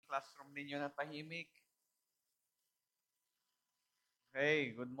classroom ninyo ng tahimik?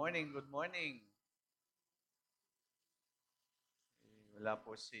 Hey, good morning, good morning. Wala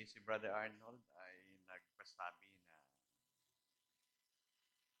po si Brother Arnold ay nagpasabi na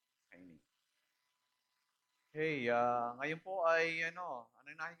tahimik. Hey, ngayon po ay anong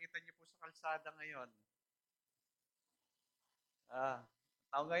nakikita niyo po sa kalsada ngayon? Ah,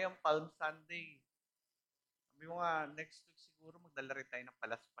 tao ngayon, Palm Sunday. Sabi mo nga, next week siguro magdala rin tayo ng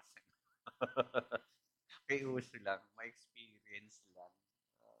palaspas. Kay uso lang, may experience lang.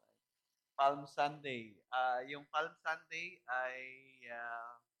 Alright. Palm Sunday. Yung Palm Sunday ay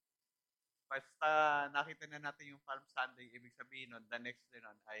basta nakita na natin yung Palm Sunday, ibig sabihin nun, the next day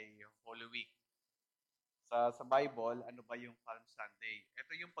nun ay Holy Week. Sa Bible, ano ba yung Palm Sunday?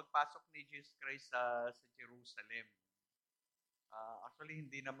 Ito yung pagpasok ni Jesus Christ sa Jerusalem. Actually,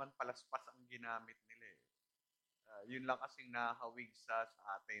 hindi naman palaspas ang ginamit nila eh. Yun lang kasing nahawig sa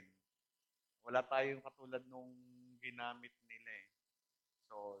atin. Wala tayong katulad nung ginamit nila eh.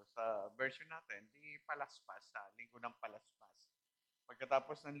 So, sa version natin, di palaspas, sa linggo ng palaspas.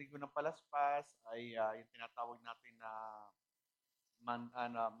 Pagkatapos ng linggo ng palaspas ay yung tinatawag natin na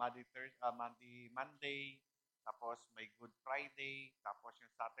Monday, tapos may Good Friday, tapos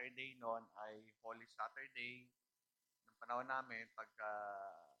yung Saturday noon ay Holy Saturday. Nung panahon namin, pagka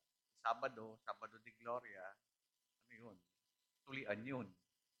Sabado de Gloria, ano yun? Tulian yun.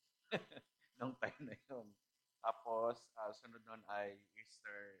 Nung time na yun. Tapos, sunod nun ay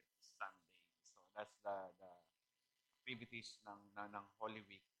Easter Sunday. So, that's the activities ng Holy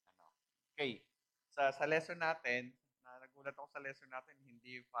Week. Okay. Sa lesson natin, nagulat ako sa lesson natin,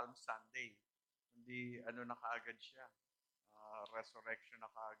 hindi Palm Sunday. Hindi na kaagad siya. Resurrection na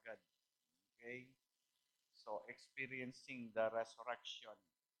kaagad. Okay? So, experiencing the resurrection.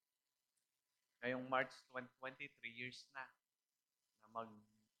 Ngayong March 2023 years na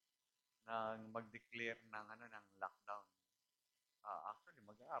mag-declare ng lockdown. Actually,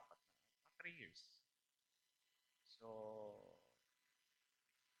 mag-aapat na. 3 years. So,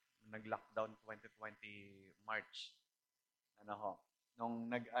 nag-lockdown 2020 March. Ano ho? Nung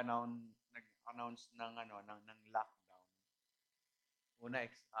nag-announce ng lockdown. Una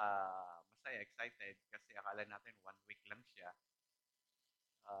masaya, excited kasi akala natin 1 week lang siya.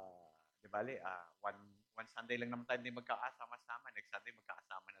 Di bali, one Sunday lang naman tayo hindi magkakasama-sama. Next Sunday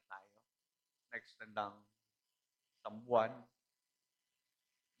magkakasama na tayo. Next tandang isang buwan.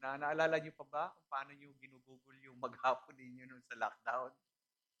 Naalala niyo pa ba kung paano niyo ginugugol yung maghapon ninyo nung sa lockdown?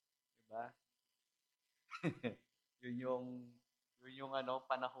 Di ba? yun yung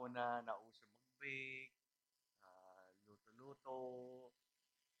panahon na nauso mag-bake, luto-luto,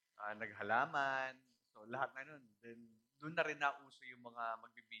 naghalaman. So lahat na nun. Then doon na rin nauso yung mga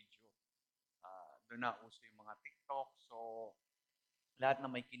magbibideo. Doon nauso yung mga TikTok. So lahat na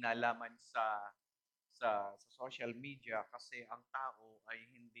may kinalaman sa social media kasi ang tao ay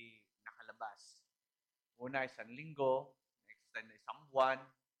hindi nakalabas. Una, isang linggo, extend na isang buwan,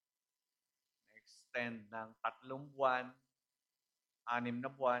 extend ng 3 buwan, 6 na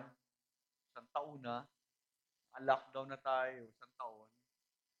buwan, isang taon na, lockdown na tayo, isang taon,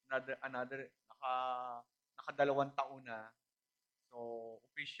 naka 2 taon na. So,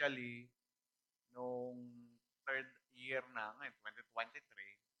 officially, nung third year na, ngayon,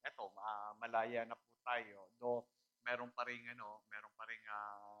 2023, eto, malaya na po tayo. Though, meron pa ring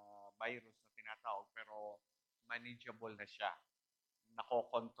virus na tinatawag, pero manageable na siya.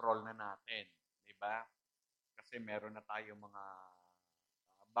 Nako-control na natin, di ba? Kasi meron na tayo mga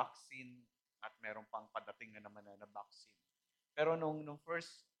vaccine at meron pang padating na naman na vaccine. Pero nung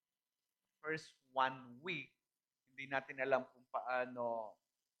first 1 week, hindi natin alam kung paano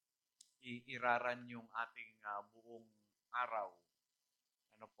iraran yung ating buong araw.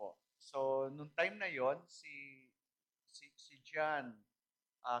 Ano po? So, nung time na yon si John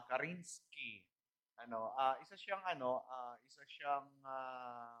Karinsky, isa siyang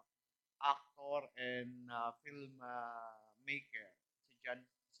actor and film maker, si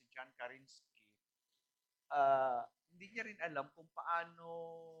John Karinsky. Hindi niya rin alam kung paano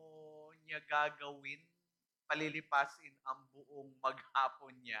niya gagawin, palilipasin ang buong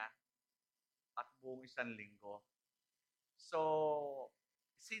maghapon niya at buong isang linggo. So,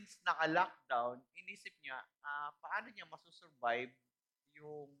 since naka-lockdown, inisip niya, paano niya masusurvive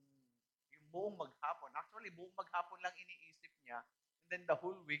yung, yung buong maghapon. Actually, buong maghapon lang iniisip niya, and then the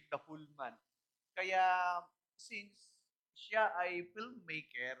whole week, the whole month. Kaya, since siya ay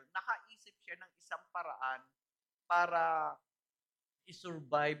filmmaker, nakaisip siya ng isang paraan para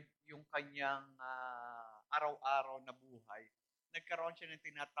i-survive yung kanyang araw-araw na buhay. Nagkaroon siya ng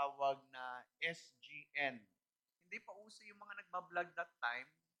tinatawag na SGN. Hindi pa uso yung mga nagbablog that time.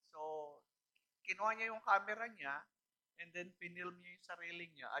 kinuha niya yung camera niya, and then pinilm niya yung sarili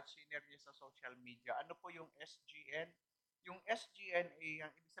niya at shinare niya sa social media. Ano po yung SGN? Yung SGN,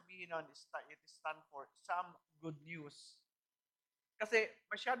 ang ibig sabihin nun, it stand for some good news. Kasi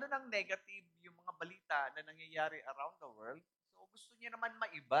masyado ng negative yung mga balita na nangyayari around the world. So gusto niya naman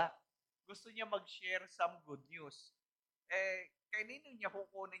maiba. Gusto niya mag-share some good news. Kanino niya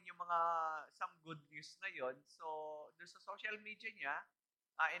kukunin yung mga some good news na yon? So, doon sa social media niya,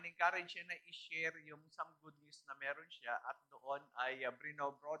 in-encourage niya na i-share yung some good news na meron siya at doon ay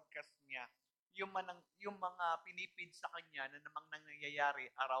broadcast niya yung mga pinipid sa kanya na namang nangyayari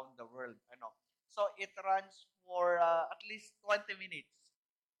around the world. So, it runs for at least 20 minutes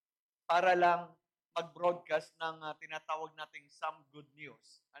para lang mag-broadcast ng tinatawag nating some good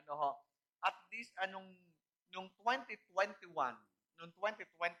news. At least nung 2021,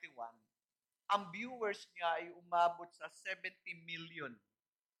 ang viewers niya ay umabot sa 70 million.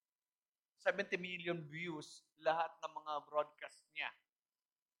 70 million views lahat ng mga broadcast niya.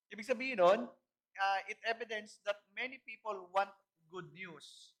 Ibig sabihin nun, it evidence that many people want good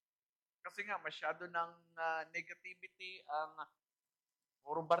news. Kasi nga, masyado ng negativity ang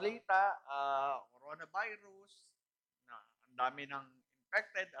puro balita, coronavirus, na ang dami ng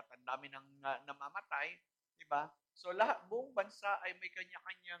infected at ang dami ng namamatay, di ba? So buong bansa ay may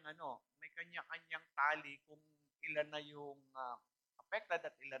kanya-kanyang may kanya-kanyang tali kung ilan na yung affected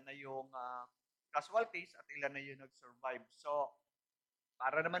at ilan na yung casualties at ilan na yung nag-survive. So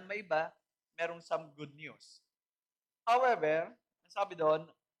para naman maiba, merong some good news. However, sabi doon,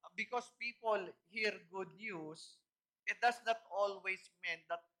 because people hear good news, it does not always mean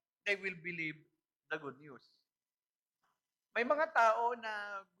that they will believe the good news. May mga tao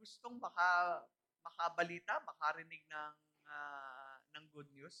na gustong makabalita, makarinig ng good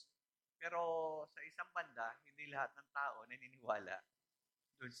news, pero sa isang banda, hindi lahat ng tao naniniwala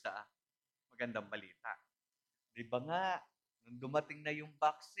doon sa magandang balita. Di ba nga, nung dumating na yung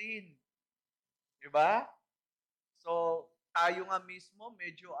vaccine, di ba? So, tayo nga mismo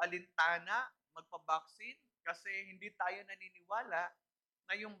medyo alintana magpa-vaccine kasi hindi tayo naniniwala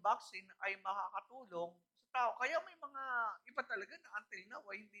na yung vaccine ay makakatulong sa tao. Kaya may mga iba talaga na until now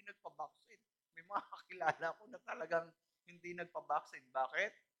ay hindi nagpa-vaccine. May mga kakilala ko na talagang hindi nagpa-vaccine.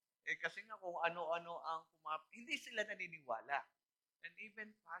 Bakit? Kasi nga kung ano-ano ang hindi sila naniniwala. And even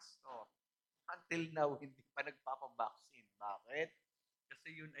pastor, until now, hindi pa nagpapa-vaccine. Bakit? Kasi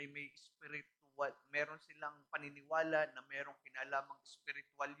yun ay may spiritual, meron silang paniniwala na merong kinalamang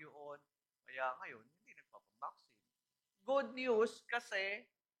spiritual yun. Kaya ngayon, hindi nagpapa-vaccine. Good news kasi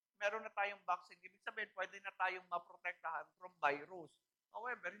meron na tayong vaccine. Ibig sabihin, pwede na tayong maprotektahan from virus.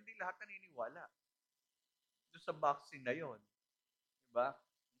 However, hindi lahat naniniwala doon sa vaccine na yon. Diba?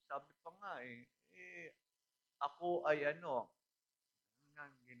 Sabi pa nga ako ay ano nga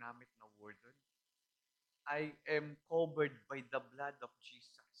ginamit na word doon? I am covered by the blood of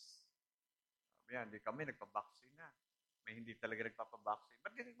Jesus. Sabi yan, hindi kami nagpa-vaccine na. May hindi talaga nagpapa-vaccine.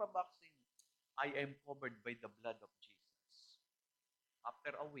 Ba't hindi nagpa-vaccine? I am covered by the blood of Jesus.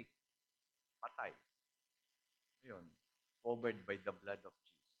 After a week, patay. Yun, covered by the blood of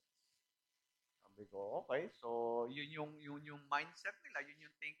Jesus. Sabi ko, okay, so yun yung mindset nila, yun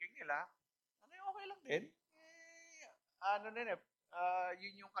yung thinking nila. Okay lang din.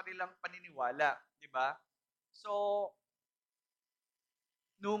 Yun yung kanilang paniniwala, di ba? So,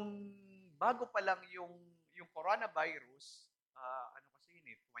 nung bago pa lang yung coronavirus, kasi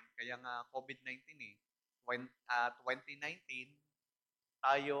yun kaya nga COVID-19 2019,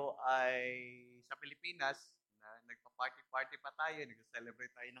 tayo ay sa Pilipinas, nagpa-party-party pa tayo,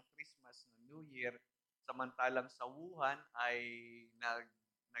 nag-celebrate tayo ng Christmas, ng New Year, samantalang sa Wuhan ay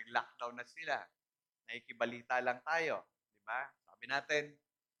nag-lockdown na sila. Nakikibalita lang tayo, di ba? Sabi natin,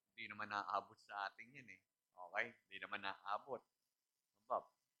 hindi naman naaabot sa atin yan Okay? Hindi naman naaabot. Diba?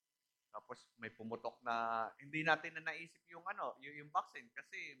 Tapos may pumutok na hindi natin na naisip yung yung vaccine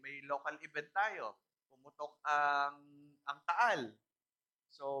kasi may local event tayo. Pumutok ang Taal.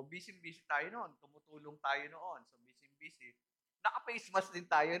 So busy tayo noon, tumutulong tayo noon. So busy. Naka-face mask din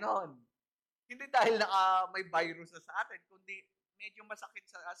tayo noon. Hindi dahil may virus na sa atin, kundi medyo masakit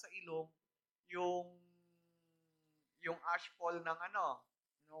sa ilong yung ashfall ng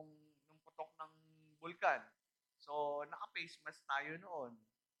nung putok ng bulkan. So naka-face mask tayo noon.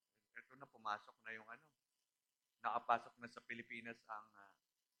 Ito na pumasok na yung nakapasok na sa Pilipinas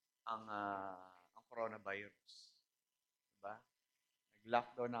ang coronavirus. Diba?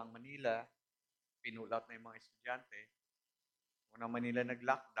 Nag-lockdown na ang Manila, pinulat na yung mga estudyante. Una Manila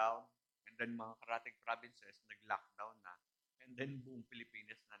nag-lockdown, and then mga karating provinces nag-lockdown na, and then buong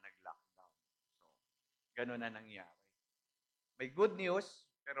Pilipinas na nag-lockdown. So, gano'n na nangyari. May good news,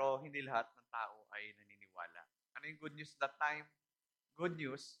 Pero hindi lahat ng tao ay naniniwala. Ano yung good news that time? Good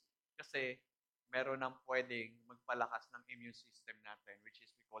news kasi meron ng pwedeng magpalakas ng immune system natin, which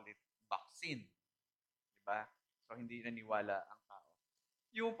is we call it vaccine. Diba? So, hindi naniwala ang tao.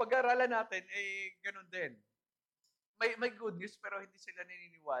 Yung pag-aaralan natin, ganun din. May good news, pero hindi sila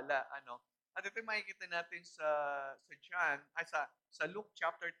naniniwala. Ano? At ito makikita natin sa John, sa Luke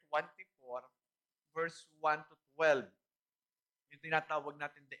chapter 24, verse 1 to 12. Yung tinatawag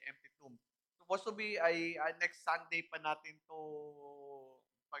natin the empty tomb. Supposed to be ay next Sunday pa natin to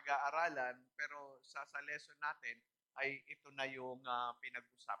pag-aaralan, pero sa lesson natin ay ito na yung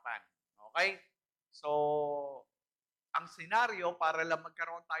pinag-usapan. Okay? So, ang senaryo para lang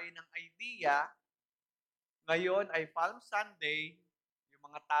magkaroon tayo ng idea, ngayon ay Palm Sunday, yung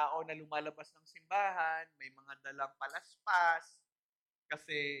mga tao na lumalabas ng simbahan, may mga dalang palaspas,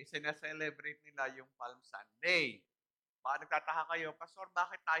 kasi sinaselebrate nila yung Palm Sunday. Baka nagtataka kayo, Pastor,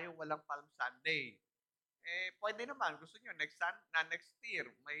 bakit tayo walang Palm Sunday? Pwede naman. Gusto nyo, next year,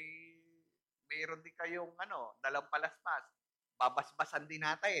 mayroon din kayong dalang palaspas. Babasbasan din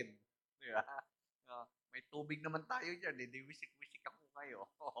natin. Di ba? May tubig naman tayo dyan. Hindi wisik-wisik ako kayo.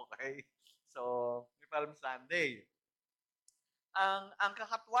 Okay? So, may Palm Sunday. Ang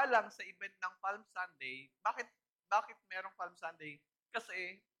kakatwa lang sa event ng Palm Sunday, bakit merong Palm Sunday?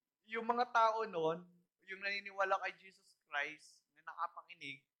 Kasi yung mga tao noon, yung naniniwala kay Jesus Christ na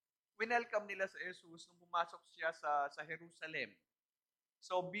nakapanginig, winelcome nila sa Jesus nung pumasok siya sa Jerusalem.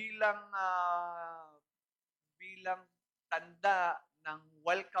 So bilang tanda ng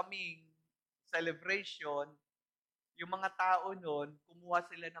welcoming celebration, yung mga tao noon, kumuha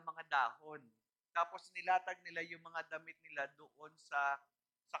sila ng mga dahon. Tapos nilatag nila yung mga damit nila doon sa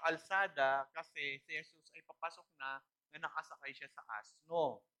kalsada kasi si Jesus ay papasok na nakasakay siya sa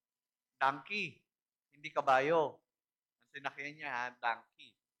asno. Donkey, hindi kabayo. Ang sinakyan niya,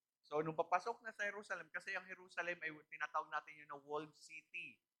 donkey. So, nung papasok na sa Jerusalem, kasi ang Jerusalem ay tinatawag natin yun na walled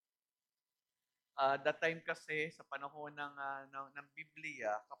city. That time kasi, sa panahon ng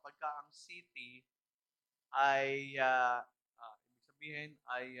Biblia, kapag ka ang city ay, ibig sabihin,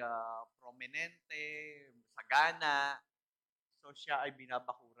 ay prominente, sagana, so siya ay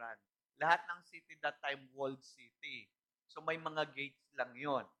binabakuran. Lahat ng city that time, walled city. So, may mga gates lang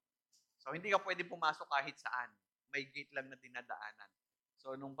yon. So, hindi ka pwede pumasok kahit saan. May gate lang na dinadaanan.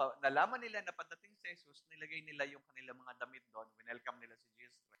 So, nung nalaman nila na padating si Jesus, nilagay nila yung kanilang mga damit doon, winelcome nila si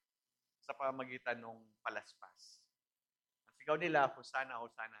Jesus Christ sa pamagitan ng palaspas. Ang sigaw nila, Hosanna,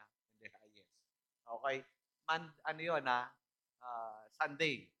 Hosanna, in the highest. Okay? Ano yun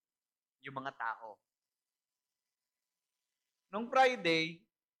Sunday, yung mga tao. Nung Friday,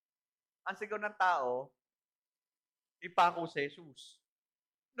 ang sigaw ng tao, ipako si Jesus.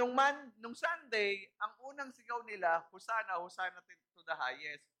 Nung Sunday, ang unang sigaw nila, Hosanna, Hosanna to the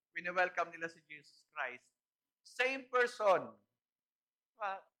highest. Wini-welcome nila si Jesus Christ. Same person.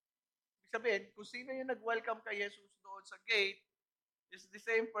 Ibig sabihin, kung sino yung nag-welcome kay Jesus doon sa gate, is the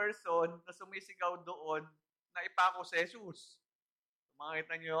same person na sumisigaw doon na ipako si Jesus.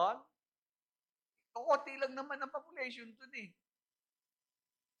 Makita niyo yun? Kunti lang naman ang population doon eh.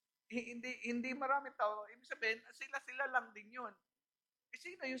 Hindi marami tao. Ibig sabihin, sila lang din yun.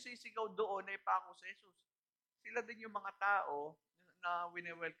 Sino yung sisigaw doon na ipako si Jesus? Sila din yung mga tao na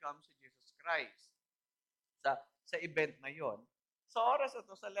wini-welcome si Jesus Christ sa event na yon. Sa oras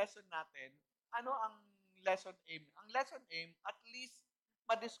ito, sa lesson natin, ano ang lesson aim? Ang lesson aim, at least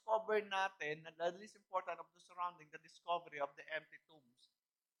ma-discover natin, na the least important of the surrounding, the discovery of the empty tombs,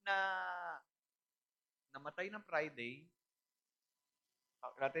 na namatay ng Friday,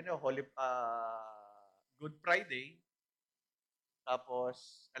 natin Good Friday,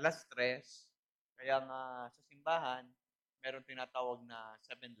 tapos alas 3, kaya nga sa simbahan, meron tinatawag na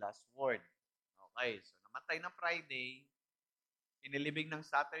 7 last word. Okay, so namatay ng Friday, inilibing ng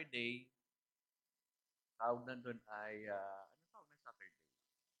Saturday, tawag na doon ay, ano tawag ng Saturday?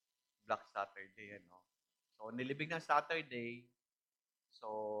 Black Saturday, ano? So, nilibing ng Saturday,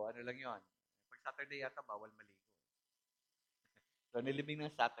 so ano lang yon. Pag Saturday yata, bawal maligo. So, nilibing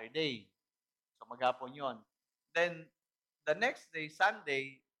ng Saturday. So, maghapon yon. Then, the next day,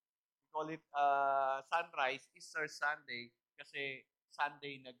 Sunday, we call it sunrise, Easter Sunday, kasi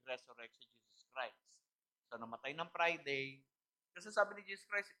Sunday nag-resurrect si Jesus Christ. So, namatay ng Friday. Kasi sabi ni Jesus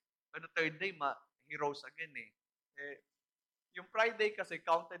Christ, third day, he rose again eh. Yung Friday kasi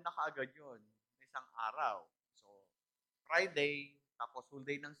counted na kaagad yun. Isang araw. So, Friday, tapos whole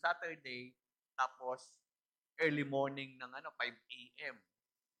day ng Saturday, tapos early morning ng 5 a.m.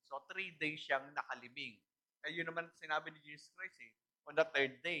 So, 3 days siyang nakalibing. Yun naman sinabi ni Jesus Christ on the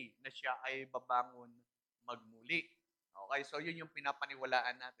third day na siya ay babangon magmuli. Okay, so yun yung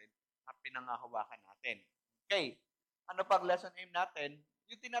pinapaniwalaan natin at pinangahawakan natin. Okay, ano pang lesson aim natin?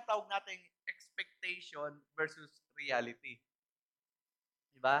 Yung tinatawag nating expectation versus reality.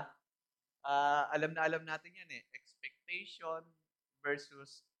 Diba? Alam na alam natin yan eh. Expectation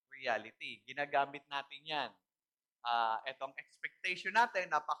versus reality. Ginagamit natin yan. Etong expectation natin,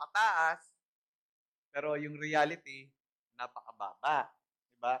 napakataas, pero yung reality, napakababa.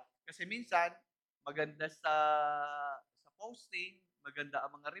 Diba? Kasi minsan, maganda sa posting, maganda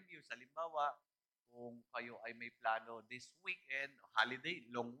ang mga reviews. Halimbawa, kung kayo ay may plano this weekend, holiday,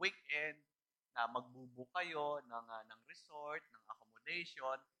 long weekend, na magbubook kayo ng resort, ng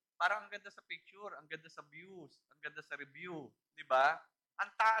accommodation, parang ang ganda sa picture, ang ganda sa views, ang ganda sa review, di ba? Ang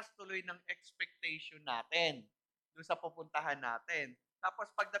taas tuloy ng expectation natin doon sa pupuntahan natin.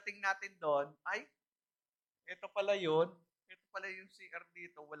 Tapos pagdating natin doon, ay, ito pala yun, ito pala yung CR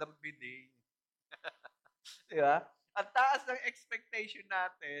dito, walang bidet. Di ba? Ang taas ng expectation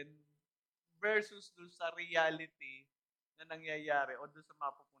natin versus dun sa reality na nangyayari o dun sa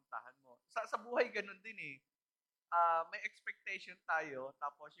mapupuntahan mo. Sa buhay, ganun din eh. May expectation tayo,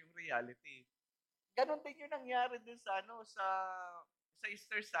 tapos yung reality. Ganun din yung nangyari dun sa, sa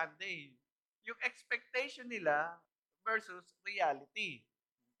Easter Sunday. Yung expectation nila versus reality.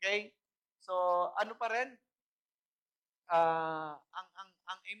 Okay? So, ano pa rin?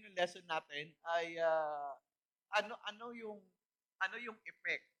 Ang aim ng lesson natin ay ano ano yung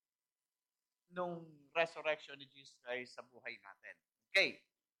effect nung resurrection ni Jesus Christ sa buhay natin. Okay.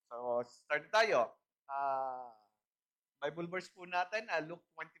 So, start tayo. Bible verse po natin, Luke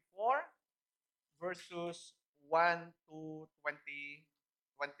 24 verses 1 to 20,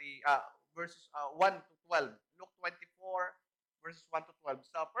 20 verses 1 to 12. Luke 24 verses 1 to 12.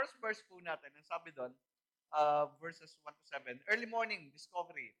 Sa first verse po natin, ang sabi doon, verses 1 to 7. Early morning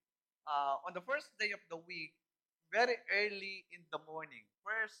discovery. On the first day of the week, very early in the morning.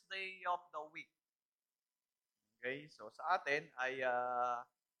 First day of the week. Okay? So sa atin ay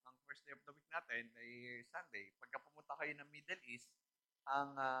ang first day of the week natin ay Sunday. Pagka pumunta kayo ng Middle East,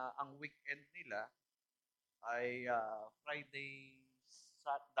 ang weekend nila ay Friday,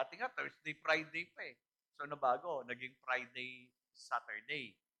 dati nga Thursday, Friday pa eh. So nabago, naging Friday,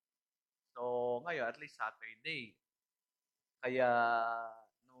 Saturday. So ngayon, at least Saturday. Kaya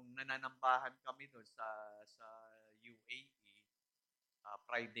nung nananambahan kami doon sa UAE,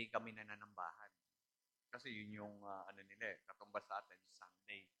 Friday kami nananambahan. Kasi yun yung ano nila, katumbas sa atin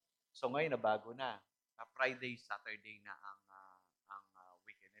Sunday. So ngayon nabago na. Friday, Saturday na ang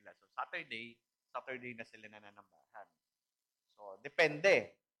weekend nila. So Saturday na sila nananambahan. So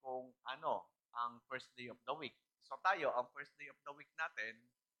depende kung ano ang first day of the week. So tayo, ang first day of the week natin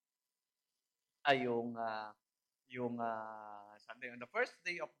ay yung Sunday. On the first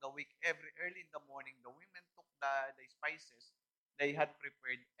day of the week, every early in the morning, the women took the spices they had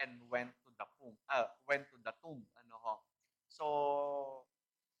prepared and went to the tomb. Ano ho? So,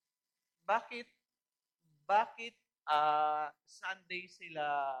 bakit Sunday sila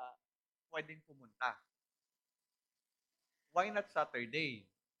pwedeng pumunta? Why not Saturday?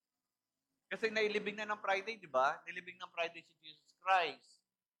 Kasi nailibing na ng Friday, di ba? Nilibing ng Friday si Jesus Christ.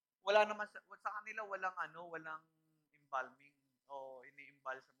 Wala naman sa kanila walang embalming o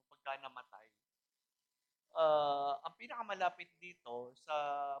ini-imbalsam mo pagka namatay. Ang pinakamalapit dito sa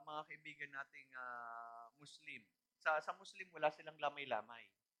mga kaibigan nating Muslim, sa Muslim wala silang lamay-lamay.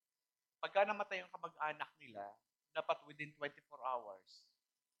 Pagka namatay yung kamag-anak nila, dapat within 24 hours,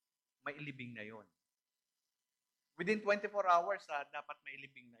 may ilibing na yon. Within 24 hours, dapat may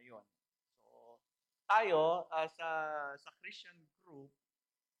ilibing na yon. So, tayo, sa Christian group,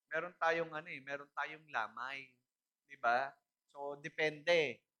 meron tayong lamay. Diba? So,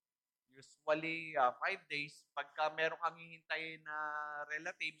 depende. Usually, 5 days, pagka meron kang hihintayin na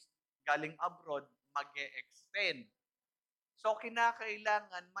relatives galing abroad, mag-e-extend. So,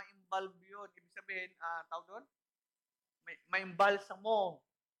 kinakailangan ma-involve yun. Ibig sabihin, tawag doon? May imbalsa mo.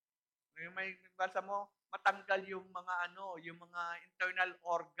 May imbalsa mo, matanggal yung mga internal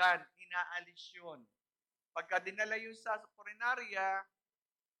organ, inaalis yun. Pagka dinala yun sa purinarya,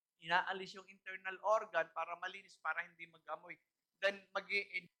 inaalis yung internal organ para malinis, para hindi mag-amoy. Then,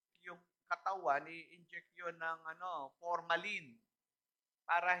 mag-i-inject yung katawan, i-inject yun ng formalin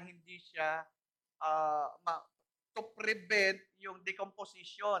para hindi siya to prevent yung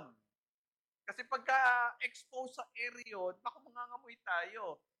decomposition. Kasi pagka expose sa air yun, baka mangangamoy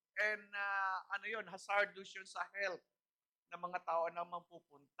tayo. And hazardous yun sa health ng mga tao na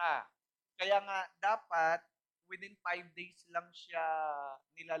mapupunta. Kaya nga, dapat within 5 days lang siya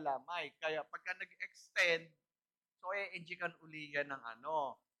nilalamay. Kaya pagka nag-extend, so injikan uli yan ng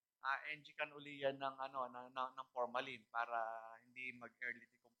NG-kan uli yan ng, ng formalin para hindi mag-early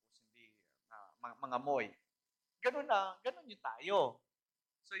decompose, hindi mga moy. Ganun yung tayo.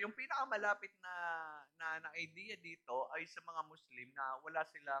 So yung pinakamalapit na idea dito ay sa mga Muslim na wala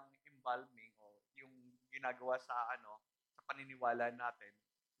silang embalming o yung ginagawa sa paniniwala natin,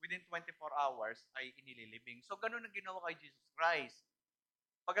 within 24 hours ay inililibing. So ganun ang ginawa kay Jesus Christ.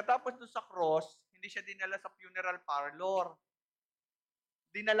 Pagkatapos doon sa cross, hindi siya dinala sa funeral parlor.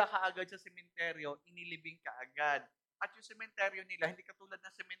 Dinala ka agad sa sementeryo, inilibing ka agad. At yung sementeryo nila, hindi katulad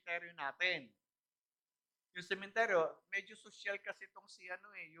ng sementeryo natin. Yung sementeryo, medyo social kasi itong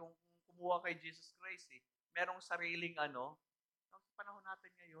yung kumuha kay Jesus Christ Merong sariling sa panahon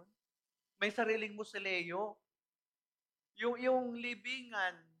natin ngayon, may sariling musileo. Yung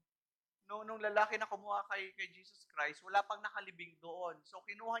libingan nung lalaki na kumuha kay Jesus Christ, wala pang nakalibing doon. So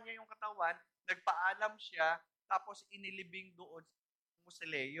kinuha niya yung katawan, nagpaalam siya, tapos inilibing doon sa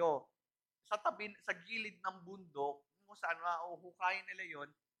musileo. Sa gilid ng bundok, kung saan hukayin nila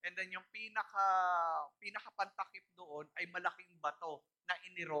yon. And then yung pinakapantakip doon ay malaking bato na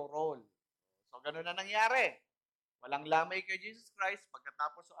iniroroll. So ganun na nangyari. Walang lamay kay Jesus Christ.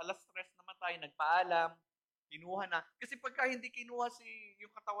 Pagkatapos alas 3 namatay, nagpaalam, kinuha na. Kasi pagka hindi kinuha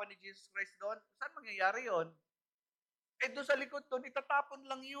yung katawan ni Jesus Christ doon, saan mangyayari yon? Doon sa likod doon, itatapon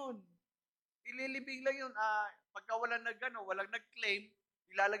lang yun. Ililibing lang yun. Pagka walang nag-claim,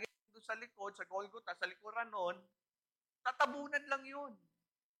 ilalagay doon sa likod, sa Golgotha, sa likuran noon, tatabunan lang yun.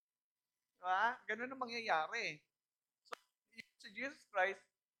 Diba? Ganun ang mangyayari. So, si Jesus Christ,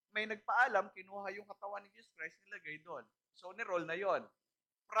 may nagpaalam, kinuha yung katawan ni Jesus Christ, nilagay doon. So, niroll na yon.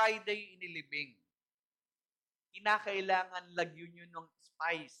 Friday, inilibing. Kinakailangan lagyan yun ng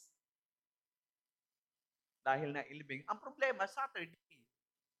spice. Dahil na ilibing. Ang problema, Saturday.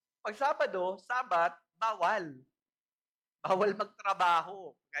 Pag Sabat, bawal. Bawal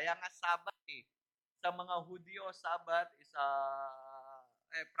magtrabaho. Kaya nga Sabat Sa mga Hudyo, Sabat is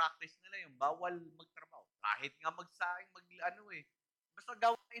practice nila yung bawal magtrabaho. Kahit nga magsaing, basta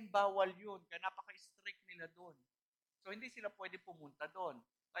gawain, bawal yun. Kaya napaka-strict nila doon. So, hindi sila pwede pumunta doon.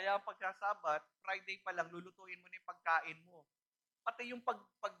 Kaya pagka-Sabat, Friday pa lang, lulutuin mo na yung pagkain mo. Pati yung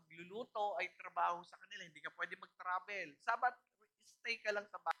pagluluto ay trabaho sa kanila. Hindi ka pwede mag-travel. Sabat, stay ka lang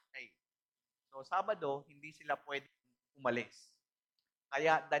sa bahay. So, Sabado, hindi sila pwede umalis.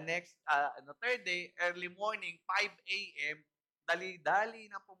 Kaya the next, third day, early morning, 5 a.m., dali-dali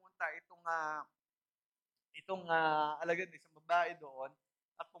na pumunta itong alagad isang babae doon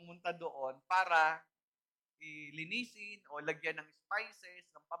at pumunta doon para ilinisin o lagyan ng spices,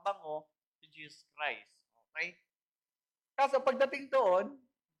 ng pabango si Jesus Christ. Okay? Kaso pagdating doon,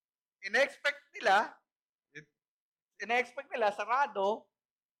 ina-expect nila sarado,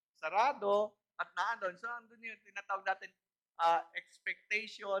 at naandun. So, andun yung tinatawag natin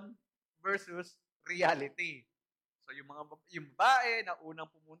expectation versus reality. So, yung babae na unang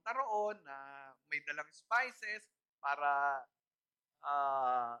pumunta roon na may dalang spices para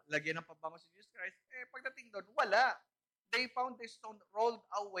lagyan ng pabango si Jesus Christ, pagdating doon, wala. They found the stone rolled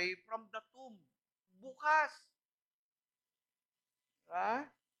away from the tomb. Bukas.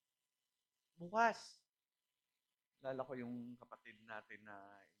 Bukas. Lala ko yung kapatid natin na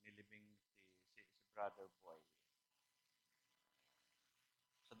inilibing si Brother Boy.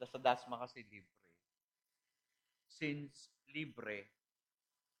 Sa Dasma kasi libre. Since libre,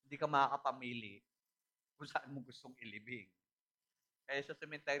 hindi ka makakapamili kung saan mo gustong ilibing. Kaya sa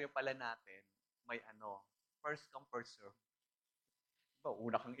sementeryo pala natin, may first come, first serve. Diba,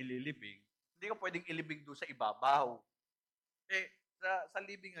 una kang ililibing, hindi ka pwedeng ilibing doon sa ibabaw. Sa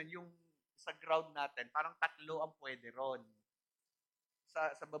libingan, yung sa ground natin, parang 3 ang pwede ron.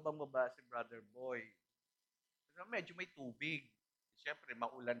 Sa babang-baba si Brother Boy. So, medyo may tubig. Siyempre,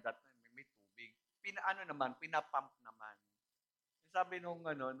 maulan may tubig. Pinapump naman. Sabi nung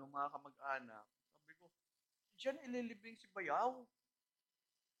mga kamag-anak, sabi ko, diyan ililibing si Bayaw.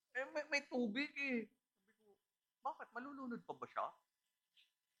 May tubig Sabi ko, bakit? Malulunod pa ba siya?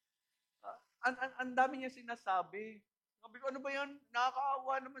 Ang dami niya sinasabi. Sabi ko, ano ba yan?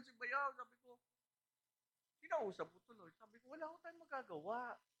 Nakakaawa naman si Bayaw. Sabi ko, kinausap ko tuloy. Sabi ko, wala ko tayong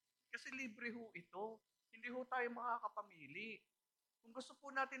magagawa. Kasi libre ito. Hindi tayo makakapamili. Kung gusto po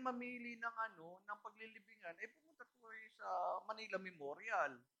natin mamili ng paglilibingan, pumunta po sa Manila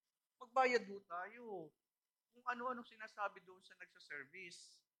Memorial. Magbayad tayo. Kung ano-anong sinasabi doon sa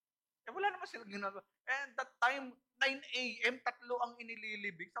nagsa-service. Wala naman silang ginagawa. And that time, 9 a.m., 3 ang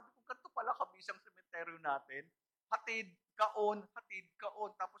inililibing. Sabi ko, ganito pala kabisang sementeryo natin. Hatid, kaon.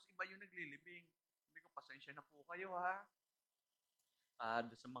 Tapos iba yung naglilibing. Sabi ko, pasensya na po kayo, ha?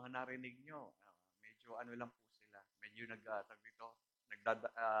 Doon sa mga narinig nyo, medyo lang po sila. Medyo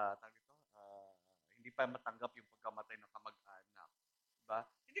tawag dito, hindi pa matanggap yung pagkamatay ng kamag-anak. Diba?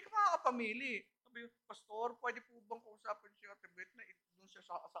 Hindi ka makakapamili. Sabi ko, Pastor, pwede po bang kausapin si Ate Beth na doon siya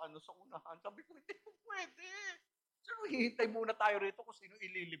sa unahan? Sabi ko, hindi po pwede. So, hihintay muna tayo rito kung sino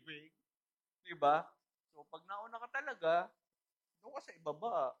ililibing. Diba? So, pag nauna ka talaga, doon ka sa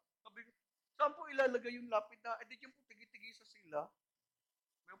ibaba. Sabi ko, saan po ilalagay yung lapida? Eh, di dyan po tigi-tigi sa sila.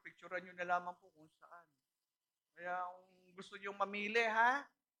 May picturean nyo na lamang po kung saan. Kaya kung gusto nyo mamili, ha?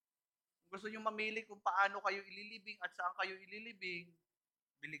 Kung gusto nyo mamili kung paano kayo ililibing at saan kayo ililibing,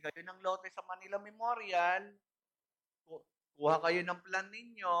 bili kayo ng lote sa Manila Memorial, kuha kayo ng plan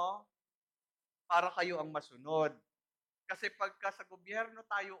ninyo, para kayo ang masunod. Kasi pagka sa gobyerno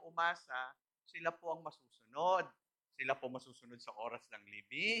tayo umasa, sila po ang masusunod. Sila po masusunod sa oras ng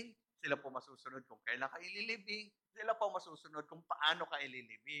libing, sila po masusunod kung kailan ka ililibing, sila po masusunod kung paano ka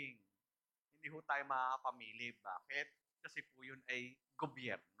ililibing. Hindi ho tayo makakapamili. Bakit? Kasi po yun ay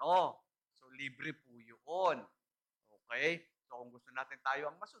gobyerno. So, libre po yun. Okay? So, kung gusto natin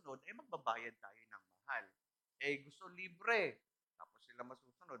tayo ang masunod, eh magbabayad tayo ng mahal. Eh, gusto libre. Tapos sila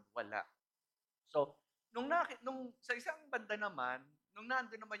masusunod, wala. So, nung sa isang banda naman, nung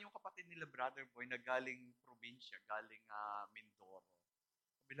nandun naman yung kapatid nila Brother Boy na galing probinsya, galing Mindoro,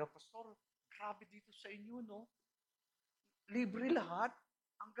 sabi na, Pastor, grabe dito sa inyo, no? Libre lahat.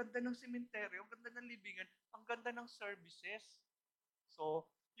 Ang ganda ng sementeryo, ang ganda ng libingan, ang ganda ng services. So,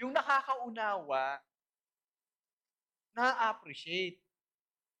 yung nakakaunawa, na-appreciate.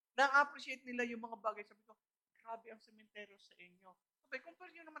 Na-appreciate nila yung mga bagay. Sabi ko, grabe ang sementeryo sa inyo. Sabi, compare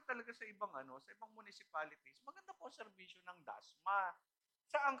nyo naman talaga sa ibang sa ibang municipalities. Maganda po ang serbisyo ng DASMA.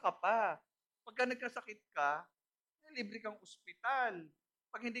 Saan ka pa? Pagka nagkasakit ka, libre kang ospital.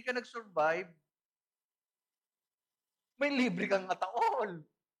 Pag hindi ka nag-survive, may libre kang ataol.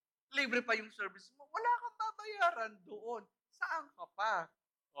 Libre pa yung service mo. Wala kang babayaran doon. Saan ka pa?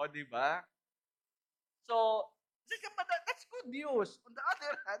 O, di ba? So, that's good news. On the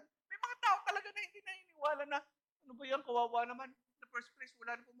other hand, may mga tao talaga na hindi naniniwala na, ano ba yan, kawawa naman. In the first place,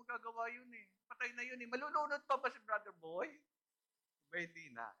 wala na po magagawa yun eh. Patay na yun eh. Malulunod pa ba si Brother Boy? Ba, hindi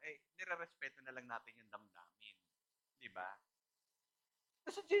na. Eh, nire-respeto na lang natin yung damdamin. Di ba?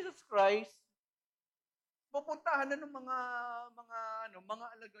 Kasi Jesus Christ, pupuntahan na ng mga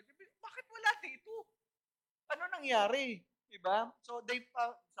alagad. Bakit wala dito? Ano nangyari? Diba? So they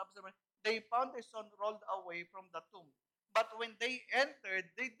found his son rolled away from the tomb. But when they entered,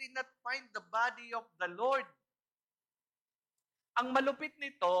 they did not find the body of the Lord. Ang malupit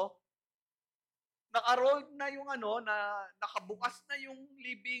nito, naka-rolled na yung na nakabukas na yung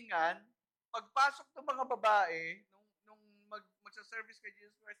libingan. Pagpasok ng mga babae, nung magsa-service kay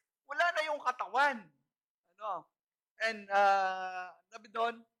Jesus Christ, wala na yung katawan. And sabi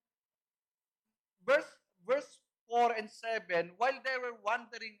doon, verse 4 and 7, while they were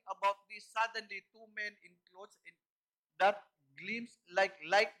wondering about this, suddenly two men in clothes that gleams like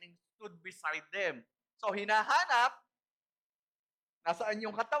lightning stood beside them. So, hinahanap, nasaan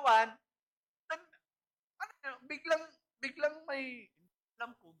yung katawan, biglang may,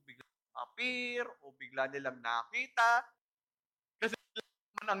 alam ko, biglang appear, o bigla nilang nakita, kasi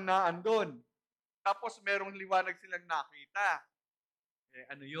naman ang naandun. Tapos, merong liwanag silang nakita. Eh,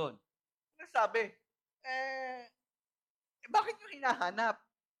 ano yun? Ano sabi? Bakit nyo hinahanap?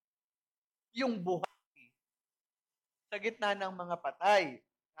 Yung buhay sa gitna ng mga patay.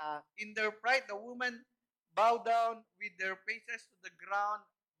 In their fright, the women bowed down with their faces to the ground,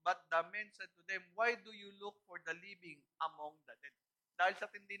 but the men said to them, why do you look for the living among the dead? Dahil sa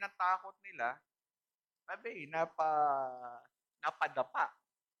tindi ng takot nila, sabi, napadapa,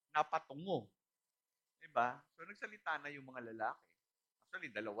 napatungo. Diba? So, nagsalita na yung mga lalaki.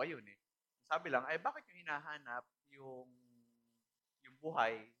 Actually, dalawa yun eh. Sabi lang, ay bakit yung hinahanap yung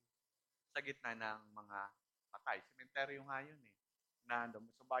buhay sa gitna ng mga patay? Sementeryo nga yun eh.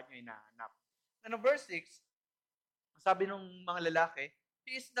 So, bakit nyo hinahanap? Ano, verse 6, sabi nung mga lalaki,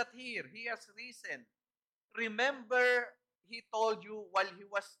 he is not here. He has risen. Remember, he told you while he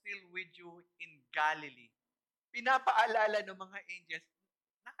was still with you in Galilee. Pinapaalala ng mga angels,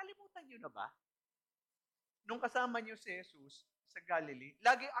 nakalimutan nyo na ba? Nung kasama nyo si Jesus sa Galilee,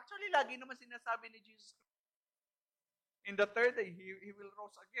 lagi naman sinasabi ni Jesus, in the third day, he will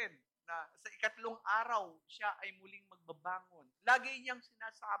rise again. Na sa ikatlong araw, siya ay muling magbabangon. Lagi niyang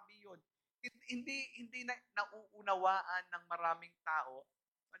sinasabi yun. Hindi na nauunawaan ng maraming tao.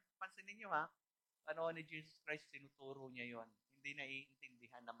 Pansinin niyo ha, ni Jesus Christ, sinuturo niya yon. Hindi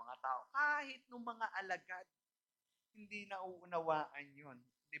naiintindihan ng mga tao. Kahit ng mga alagad, hindi nauunawaan yon.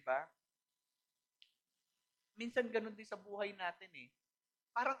 Diba? Minsan ganun din sa buhay natin eh.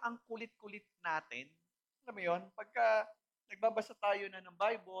 Parang ang kulit-kulit natin. Alam mo yun? Pagka nagbabasa tayo na ng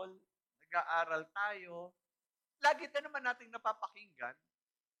Bible, nag-aaral tayo, lagi na naman nating napapakinggan,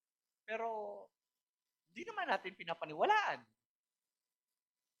 pero hindi naman natin pinapaniwalaan.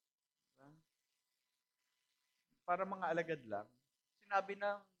 Diba? Para mga alagad lang, sinabi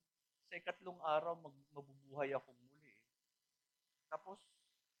ng sa ikatlong araw, mabubuhay akong muli. Tapos,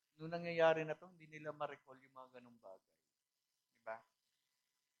 nung nangyayari na to, hindi nila ma-recall yung mga ganong bagay. Diba?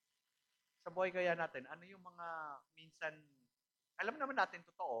 Sa buhay kaya natin, ano yung mga minsan, alam naman natin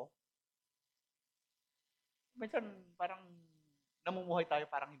totoo, minsan parang namumuhay tayo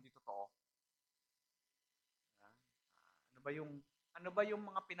parang hindi totoo. Ah, ano ba yung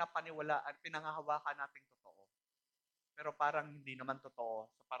mga pinapaniwalaan, pinangahawakan nating totoo? Pero parang hindi naman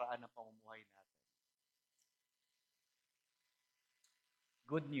totoo sa paraan ng pamumuhay natin.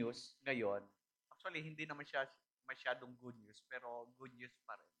 Good news ngayon, actually hindi naman siya masyadong good news, pero good news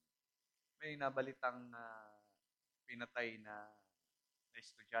pa rin. May nabalitang pinatay na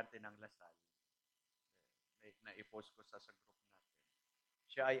estudyante ng Lasal. Na-post ko sa group natin.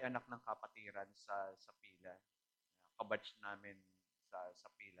 Siya ay anak ng kapatiran sa pila. Kabatch namin sa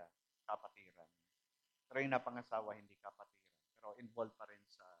pila, kapatiran. Pero yung napangasawa, hindi kapatiran. Pero involved pa rin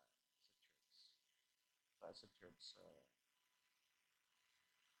sa church. Sa church.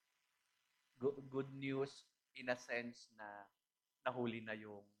 Good news in a sense na nahuli na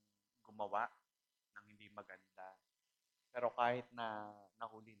yung gumawa ng hindi maganda. Pero kahit na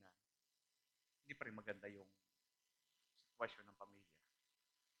nahuli na, hindi pa rin maganda yung sitwasyon ng pamilya.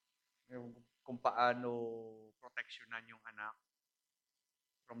 Yung kung paano proteksyonan yung anak.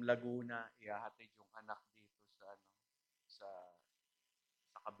 From Laguna, ihahatid yung anak dito sa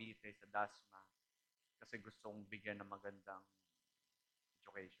sa Cavite, sa Dasma kasi gustong bigyan ng magandang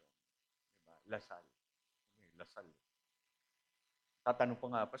education. Diba? Lasal. Lasal. Tatanong pa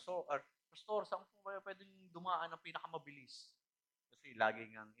nga, Pastor, saan po ba pwedeng dumaan ng pinakamabilis? Kasi lagi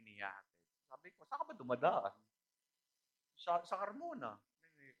ngang inihahatid. Sabi ko, saan ka ba dumadaan? Sa Carmona.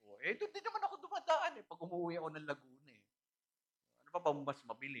 Doon din naman ako dumadaan eh. Pag umuwi ako ng Laguna eh. Ano pa ba mas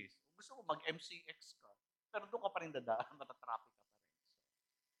mabilis? Gusto mo mag-MCX ka. Pero doon ka pa rin dadaan, matatraffic ka pa rin.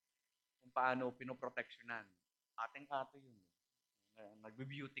 So, kung paano pinoproteksyonan. Ating-ato yun.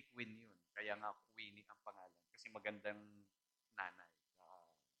 Nagbe-beauty queen yun. Kaya nga Queenie ang pangalan. Kasi magandang nanay.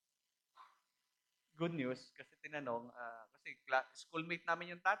 Good news, kasi tinanong, kasi schoolmate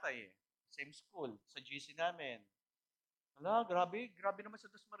namin yung tatay eh. Same school, sa GC namin. Ala, grabe naman sa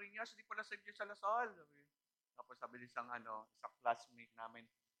Dasmariñas, hindi pala sa Lasal. Tapos sabi isang classmate namin,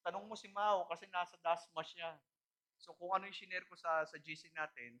 tanong mo si Mau kasi nasa Dasma siya. So kung ano yung shinare ko sa GC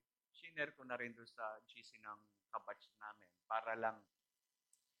natin, shinare ko na rin doon sa GC ng kabatch namin para lang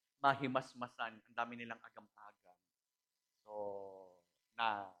mahimasmasan, ang dami nilang agam-agam. So,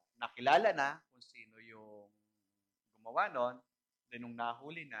 nakilala na kung sino yung gumawa nun, then nung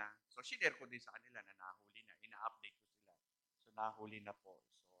nahuli na, so shinare ko din sa kanila na nahuli na, ina-update ko sila. So, nahuli na po.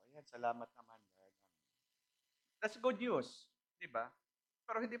 So, ayan, salamat naman. That's good news, di ba?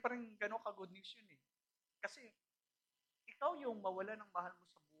 Pero hindi pa rin gano'n ka-good news yun eh. Kasi, ikaw yung mawala ng mahal mo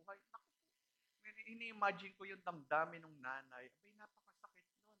sa buhay. Naku, ini-imagine ko yung damdamin ng nanay. Abay, napakasakit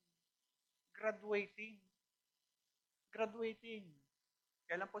nun. Graduating.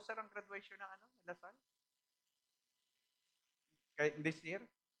 Kailan po sir ang graduation ng Lasal? This year?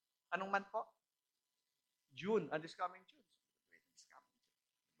 Anong month po? June. This coming June. This coming June.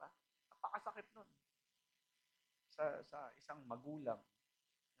 Diba? Napakasakit nun. Sa isang magulang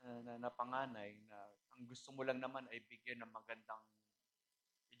na panganay na ang gusto mo lang naman ay bigyan ng magandang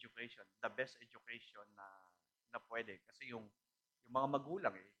education. The best education na pwede. Kasi yung mga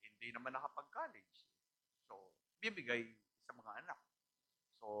magulang hindi naman nakapag-college. So, bibigay sa mga anak.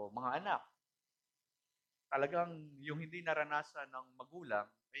 So, mga anak, talagang yung hindi naranasan ng magulang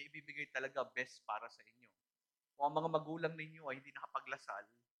ay ibibigay talaga best para sa inyo. Kung ang mga magulang ninyo ay hindi nakapaglasal,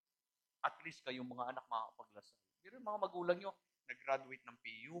 at least kayong mga anak makakapaglasal. Pero yung mga magulang nyo, nag-graduate ng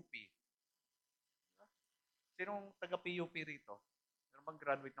PUP. Sinong taga-PUP rito? Meron bang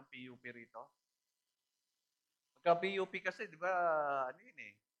graduate ng PUP rito? Pagka-PUP kasi, di ba, yun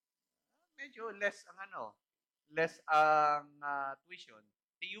eh, medyo less ang tuition.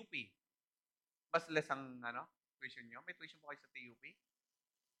 TUP. Mas less ang tuition nyo. May tuition po kayo sa TUP?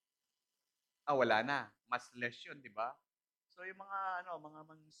 Wala na. Mas less yun, di ba? So, yung mga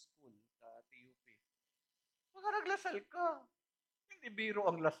school sa TUP. Naglasal ka. Hindi biro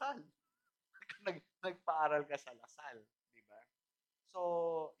ang lasal. Nagpaaral ka sa lasal, di ba?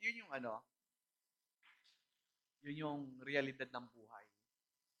 So, yun yung realidad ng buhay.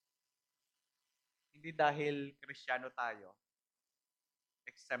 Hindi dahil Kristiyano tayo,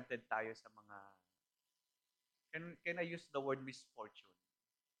 exempted tayo sa mga Can I use the word misfortune?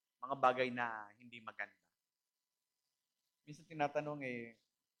 Mga bagay na hindi maganda. Minsan tinatanong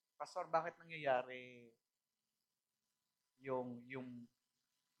Pastor, bakit nangyayari yung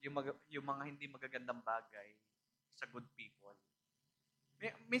yung mga hindi magagandang bagay sa good people?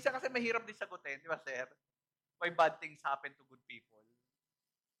 Minsan kasi mahirap din sagutin, di ba, sir? Why bad things happen to good people?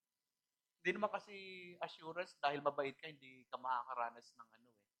 Hindi naman kasi assurance dahil mabait ka, hindi ka makakaranas ng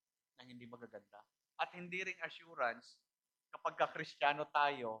ng hindi magaganda. At hindi ring assurance kapag ka-Kristiyano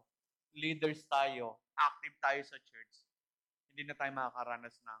tayo, leaders tayo, active tayo sa church, hindi na tayo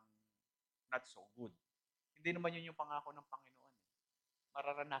makakaranas ng not so good. Hindi naman yun yung pangako ng Panginoon.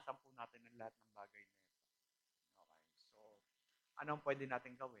 Mararanasan po natin ang lahat ng bagay na ito. Okay. So, anong pwede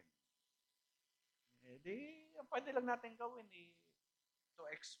natin gawin? Ang pwede lang natin gawin to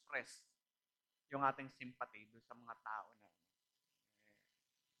express yung ating sympathy doon sa mga tao na hindi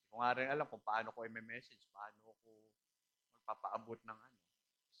ko nga rin alam kung paano ko i-message, paano ko magpapaabot ng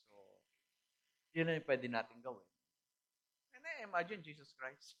So, yun na yung pwede natin gawin. And imagine Jesus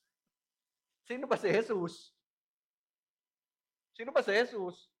Christ. Sino ba si Jesus? Sino ba si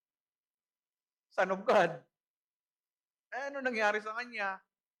Jesus? Son of God. Ano nangyari sa kanya?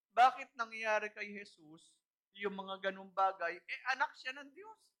 Bakit nangyayari kay Jesus yung mga ganung bagay? Anak siya ng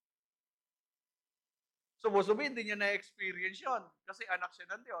Diyos. Sumusubi, hindi niya na-experience yun kasi anak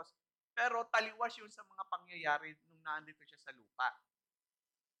siya ng Diyos. Pero taliwas yun sa mga pangyayari nung naandito siya sa lupa.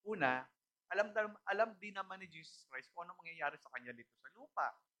 Una, alam din naman ni Jesus Christ kung ano mangyayari sa kanya dito sa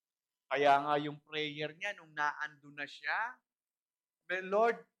lupa. Kaya nga yung prayer niya nung naando na siya,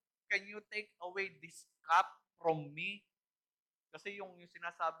 Lord, can you take away this cup from me? Kasi yung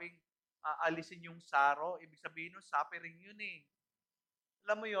sinasabing alisin yung sorrow, ibig sabihin nun, suffering yun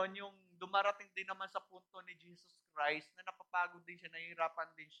Alam mo yon, yung dumarating din naman sa punto ni Jesus Christ na napapagod din siya, nahihirapan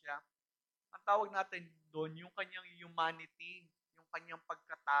din siya. Ang tawag natin doon, yung kanyang humanity, yung kanyang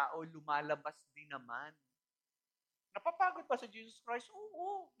pagkatao, lumalabas din naman. Napapagod ba si Jesus Christ?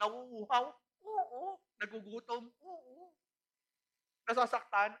 Oo. Nauuhaw? Oo. Nagugutom? Oo.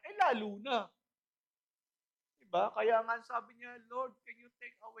 Nasasaktan? Lalo na. Diba? Kaya nga sabi niya, Lord, can you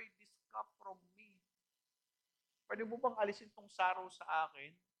take away this cup from me? Pwede mo bang alisin tong sorrow sa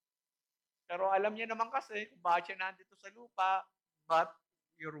akin? Pero alam niya naman kasi kung bakit siya nandito sa lupa, but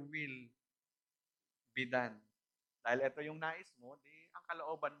your will be done. Dahil ito yung nais mo, ang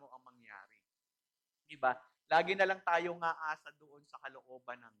kalooban mo ang mangyari. Diba? Lagi na lang tayo nga asa doon sa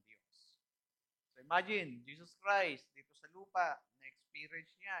kalooban ng Diyos. So imagine, Jesus Christ, dito sa lupa,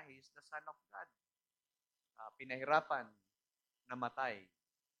 na-experience niya, He is the Son of God. Pinahirapan, namatay,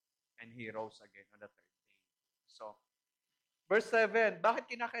 and He rose again on the third day. So, verse 7, bakit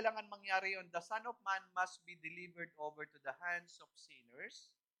kinakailangan mangyari yon? The Son of Man must be delivered over to the hands of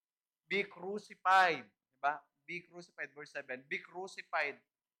sinners, be crucified. Diba? Be crucified, verse 7, be crucified,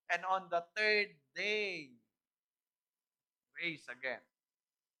 and on the third day, raise again.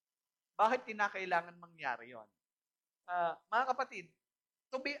 Bakit kinakailangan mangyari yon? Mga kapatid,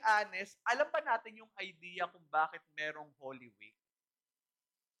 to be honest, alam ba natin yung idea kung bakit merong Holy Week?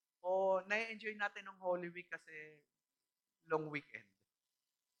 O na-enjoy natin ng Holy Week kasi long weekend?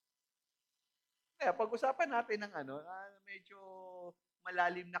 Kaya pag-usapan natin ng medyo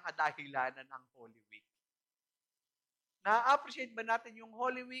malalim na kadahilanan ng Holy Week. Na-appreciate ba natin yung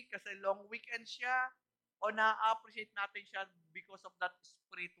Holy Week kasi long weekend siya? O na-appreciate natin siya because of that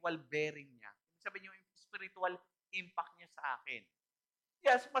spiritual bearing niya? Ibig sabihin yung spiritual impact niya sa akin.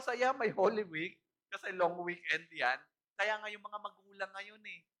 Yes, masaya may Holy Week kasi long weekend yan. Kaya nga yung mga magulang ngayon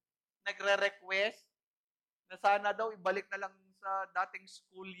nagre-request na sana daw ibalik na lang sa dating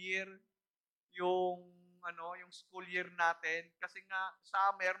school year yung yung school year natin kasi nga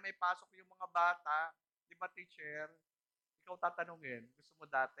summer may pasok yung mga bata, 'di ba teacher? Ikaw tatanungin, gusto mo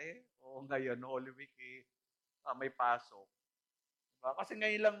dati o ngayon Holy Week may pasok? Diba? Kasi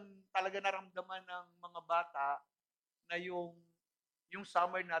ngayon lang talaga naramdaman ng mga bata na yung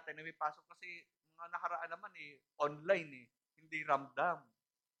summer natin na may pasok kasi mga nakaraan naman online hindi ramdam.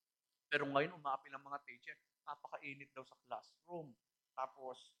 Pero ngayon umaapil ang mga teacher, napakainit daw sa classroom.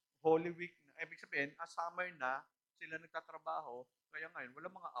 Tapos Holy Week na, ibig sabihin, summer na, sila nagtatrabaho, kaya ngayon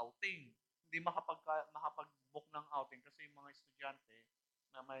wala mga outing. Hindi makapag-book ng outing kasi yung mga estudyante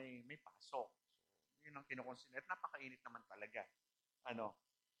na may pasok. So, yun ang kinukonsider. Napakainit naman talaga.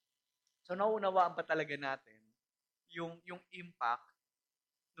 So naunawaan pa talaga natin yung impact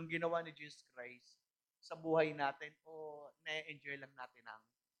nung ginawa ni Jesus Christ sa buhay natin o na-enjoy lang natin ang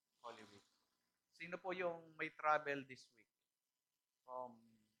Holy Week. Sino po yung may travel this week?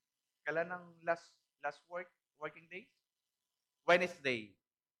 Kailan ang last working day? Wednesday.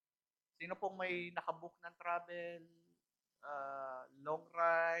 Sino pong may nakabook ng travel, long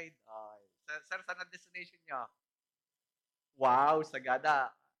ride? Sir, saan ang destination niyo? Wow,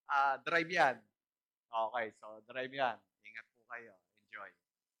 Sagada. Drive yan. Okay, so drive yan. Ingat po kayo. Enjoy.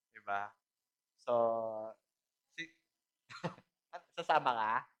 Diba? So, si, sasama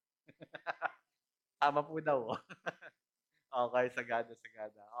ka? Sama po daw. Okay, Sagada,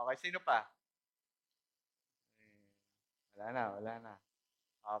 Sagada. Okay, sino pa? Wala na, wala na.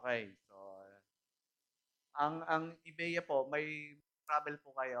 Okay, so, ang IBEA po, may travel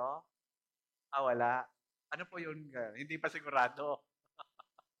po kayo? Wala. Ano po yun? Hindi pa sigurado.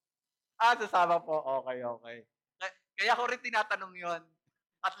 Sasama po. Okay, okay. Kaya ko rin tinatanong yon.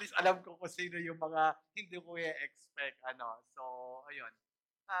 At least alam ko kung sino yung mga hindi ko i-expect. So, ayun.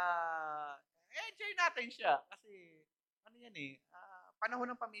 Enjoy natin siya. Kasi, ano yan panahon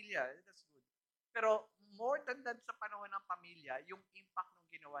ng pamilya. That's good. Pero, more than that sa panahon ng pamilya, yung impact ng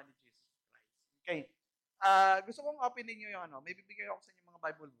ginawa ni Jesus Christ. Okay. Gusto kong open ninyo yung may bibigay ako sa inyo mga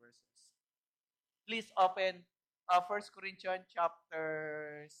Bible verses. Please open 1 Corinthians chapter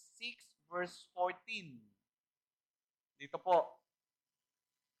 6 verse 14. Dito po.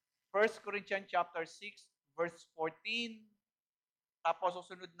 1 Corinthians chapter 6 verse 14. Tapos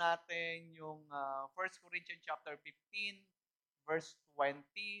susunod natin yung 1 Corinthians chapter 15 verse 20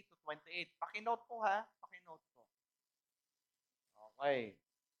 to 28. Paki-note po ha. Paki-note po. Okay.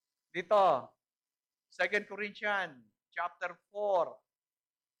 Dito. 2 Corinthians chapter 4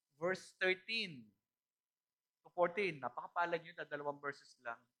 verse 13 to 14. Napakapalad nyo na 2 verses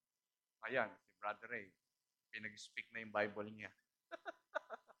lang. Ayan, si Brother Ray. Pinag-speak na yung Bible niya.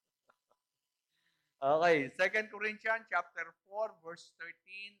 Okay, 2 Corinthians chapter 4 verse 13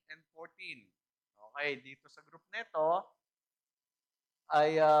 and 14. Okay, dito sa group neto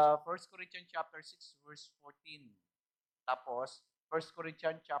ay 1 Corinthians chapter 6 verse 14. Tapos 1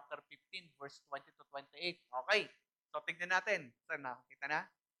 Corinthians chapter 15 verse 20 to 28. Okay. So tingnan natin. Sir, nakakita na?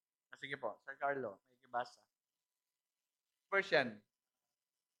 Sige po, Sir Carlo, may kibasa. Version.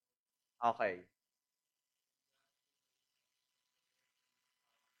 Okay.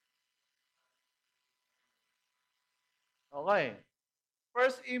 Okay.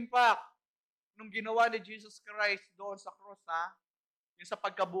 First impact nung ginawa ni Jesus Christ doon sa cross, yung sa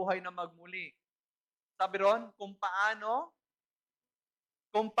pagkabuhay na magmuli. Sabi ron, kung paano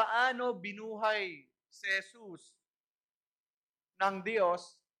binuhay si Jesus ng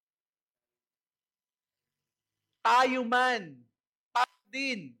Diyos, tayo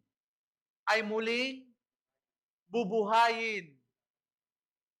din, ay muling bubuhayin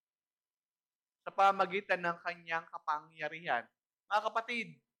sa pamagitan ng kanyang kapangyarihan. Mga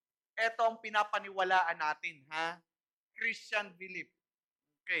kapatid, ito ang pinapaniwalaan natin, Christian belief.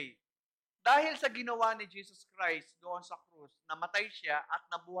 Okay. Dahil sa ginawa ni Jesus Christ doon sa krus, namatay siya at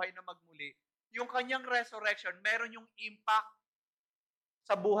nabuhay na magmuli, yung kanyang resurrection, meron yung impact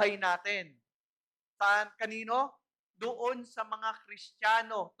sa buhay natin. Kanino? Doon sa mga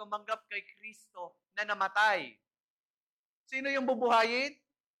Kristiyano, tumanggap kay Kristo na namatay. Sino yung bubuhayin?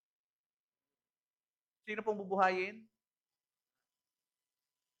 Sino pong bubuhayin?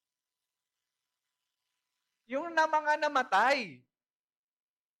 Yung mga namatay.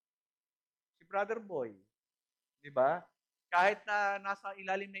 Si Brother Boy. Di ba? Kahit na nasa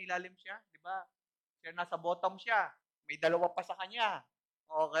ilalim na ilalim siya, di ba? Siya nasa bottom siya. May dalawa pa sa kanya.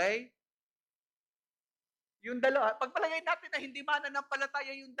 Okay? Yung dalawa, pagpalagay natin na hindi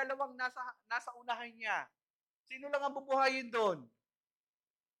mananampalataya yung dalawang nasa unahan niya. Sino lang ang bubuhayin doon?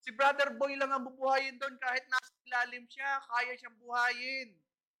 Si Brother Boy lang ang bubuhayin doon kahit nasa ilalim siya, kaya siyang buhayin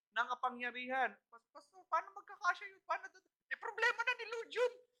ng kapangyarihan. Pastor, paano magkakasya yun? Paano doon? Problema na ni Lord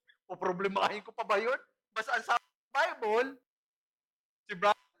yun. O problemahin ko pa ba yun? Basta ang sabi ng Bible, si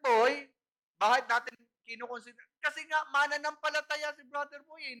Brother Boy, bakit natin kinukonsider? Kasi nga, mananampalataya si Brother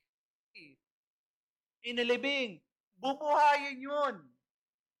Boy. Inilibing. Bubuhayin yun.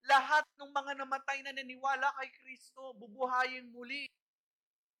 Lahat ng mga namatay na naniwala kay Kristo, bubuhayin muli.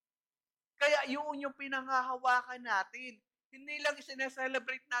 Kaya yun yung pinangahawakan natin. Hindi lang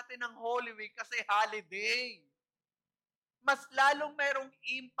sineselebrate natin ng Holy Week kasi holiday. Mas lalong merong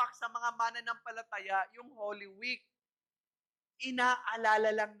impact sa mga mananampalataya yung Holy Week. Inaalala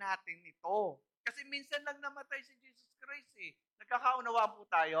lang natin ito. Kasi minsan lang namatay si Jesus Christ Nagkakaunawa po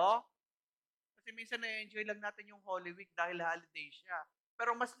tayo? Kasi minsan na-enjoy lang natin yung Holy Week dahil holiday siya.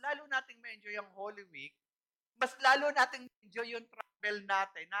 Pero mas lalo nating ma-enjoy ang Holy Week, mas lalo nating ma-enjoy yung travel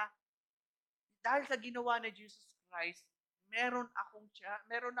natin dahil sa ginawa ni Jesus Christ, meron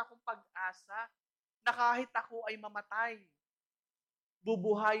akong pag-asa na kahit ako ay mamatay,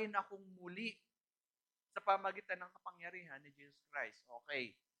 bubuhayin akong muli sa pamagitan ng kapangyarihan ni Jesus Christ.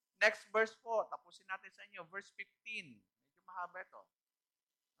 Okay. Next verse po, tapusin natin sa inyo. Verse 15. Medyo mahaba ito.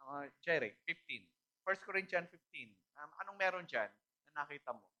 Jerry, 15. 1 Corinthians 15. Anong meron dyan na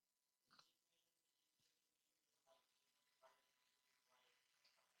nakita mo?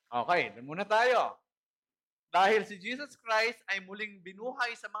 Okay, doon muna tayo. Dahil si Jesus Christ ay muling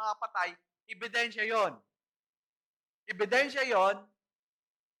binuhay sa mga patay, ebidensya yon. Ebidensya yon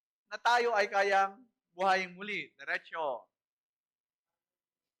na tayo ay kayang buhayin muli. Diretso.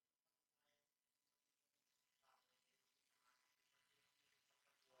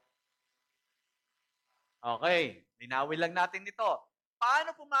 Okay, linawin lang natin ito.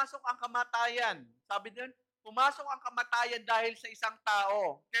 Paano pumasok ang kamatayan? Sabi doon, pumasok ang kamatayan dahil sa isang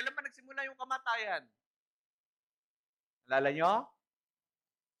tao. Kailan ba nagsimula yung kamatayan? Alala nyo?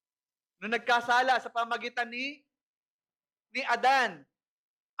 Nung nagkasala sa pamagitan ni Adan.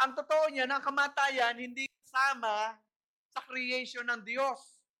 Ang totoo niya, ang kamatayan hindi kasama sa creation ng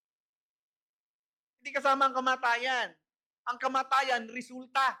Diyos. Hindi kasama ang kamatayan. Ang kamatayan,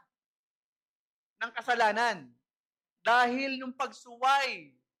 resulta ng kasalanan. Dahil nung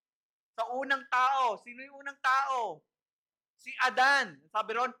pagsuway sa unang tao, sino yung unang tao? Si Adan.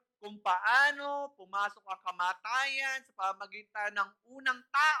 Sabi ron, kung paano pumasok ang kamatayan sa pamagitan ng unang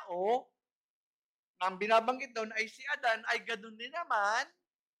tao, ang binabanggit doon ay si Adan, ay ganoon din naman,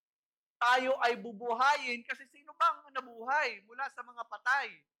 tayo ay bubuhayin kasi sino bang nabuhay mula sa mga patay?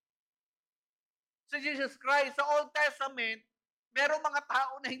 Si Jesus Christ, sa Old Testament, merong mga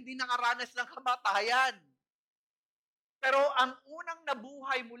tao na hindi nakaranas ng kamatayan. Pero ang unang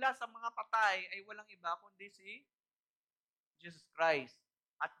nabuhay mula sa mga patay ay walang iba kundi si Jesus Christ.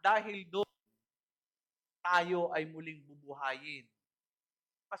 At dahil doon, tayo ay muling bubuhayin.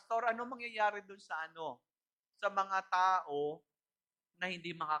 Pastor, ano mangyayari doon sa sa mga tao na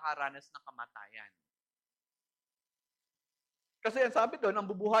hindi makakaranas ng kamatayan? Kasi ang sabi doon, ang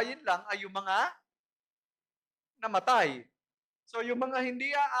bubuhayin lang ay yung mga namatay. So yung mga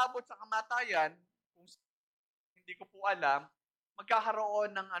hindi aabot sa kamatayan, kung hindi ko po alam,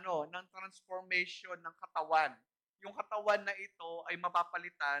 magkakaroon ng ng transformation ng katawan. Yung katawan na ito ay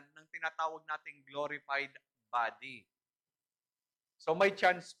mapapalitan ng tinatawag nating glorified body. So may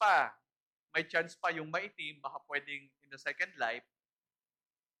chance pa. May chance pa yung maitim, baka pwedeng in the second life,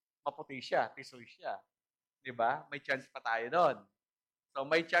 maputi siya, tisoy siya. 'Di ba? May chance pa tayo doon. So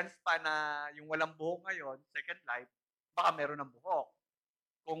may chance pa na yung walang buhok ngayon, second life, baka meron ng buhok.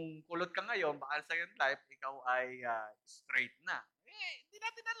 Kung kulot ka ngayon, baka second life, ikaw ay straight na. Hindi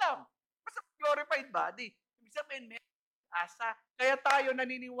natin alam. Basta glorified body. Ibig sabihin, may asa. Kaya tayo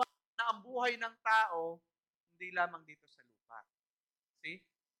naniniwala na ang buhay ng tao, hindi lamang dito sa lupa. See?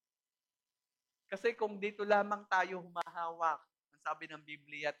 Kasi kung dito lamang tayo humahawak, ang sabi ng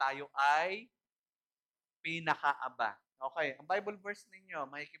Biblia, tayo ay pinakaaba. Okay, ang Bible verse ninyo,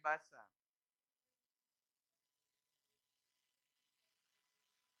 makikibasa.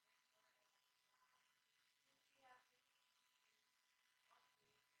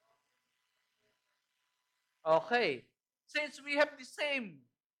 Okay. Since we have the same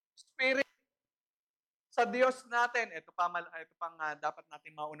spirit sa Diyos natin, ito pang dapat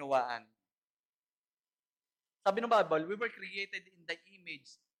natin maunawaan. Sabi ng Bible, we were created in the image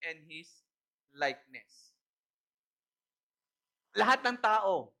and His likeness. Lahat ng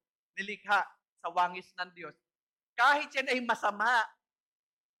tao, nilikha sa wangis ng Diyos. Kahit yan ay masama,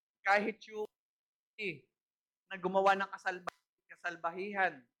 kahit yung na gumawa ng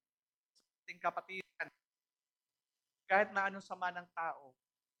kasalbahihan sa ating kapatiran, kahit na anong sama ng tao,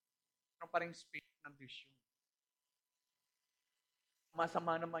 meron pa rin spirit ng Diyos yun.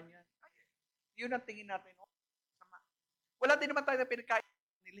 Masama naman yan. Ay, yun ang tingin natin. Oh, sama. Wala din naman tayo na pinagkain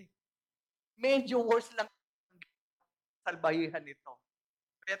nila. Medyo worse lang ang salbahihan nito.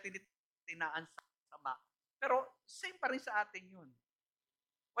 Kaya tinaan sa sama. Pero same pa rin sa atin yun.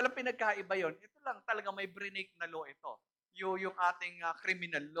 Walang pinagkaiba yun. Ito lang talaga may break na law ito. Yung ating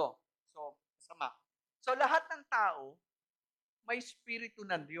criminal law. So, sama. So, lahat ng tao, may spirito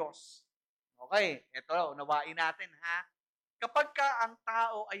ng Diyos. Okay, ito, unawain natin, ha? Kapag ka ang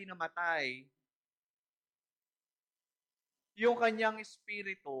tao ay namatay, yung kanyang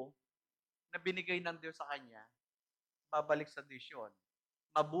spirito na binigay ng Diyos sa kanya, babalik sa Diyos yun.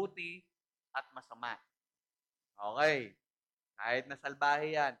 Mabuti at masama. Okay. Kahit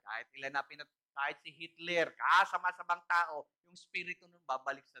nasalbahe yan, kahit ilan na kahit si Hitler, kasama-samang tao, yung spirito nun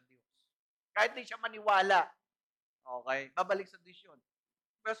babalik sa Diyos. Kahit di siya maniwala, okay, babalik sa Diyos yun.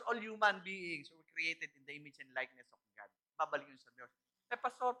 Because all human beings were created in the image and likeness of God. Babalik yun sa Diyos.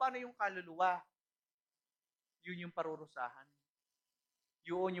 Pastor, paano yung kaluluwa? Yun yung parurusahan.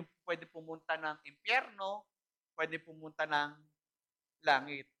 Yun yung pwede pumunta ng impyerno, pwede pumunta ng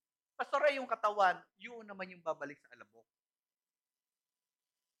langit. Pastor ay yung katawan, yun naman yung babalik sa alabok.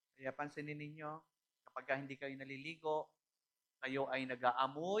 Kaya pansinin ninyo, kapag hindi kayo naliligo, kayo ay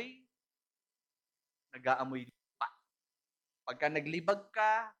nag-aamoy lupa. Pagka naglibag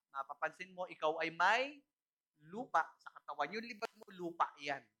ka, mapapansin mo, ikaw ay may lupa sa katawan. Yung libag mo, lupa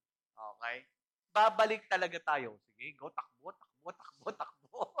yan. Okay? Babalik talaga tayo. Sige, go, takbo, takbo, takbo,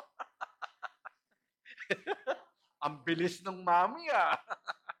 takbo. Ang bilis ng mami, ah.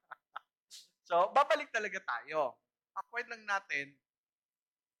 So, babalik talaga tayo. Ang point lang natin,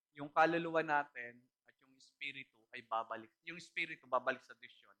 yung kaluluwa natin at yung espiritu ay babalik. Yung espiritu babalik sa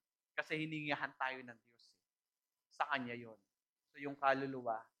Diyos yun. Kasi hiningihan tayo ng Diyos. Sa Kanya yun. So, yung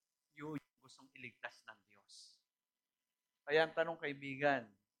kaluluwa, yun yung gustong iligtas ng Diyos. Kaya ang tanong, kaibigan,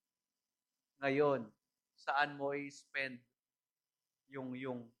 ngayon, saan mo i-spend yung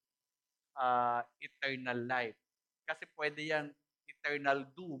eternal life? Kasi pwede yan eternal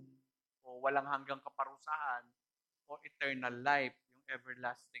doom o walang hanggang kaparusahan o eternal life, yung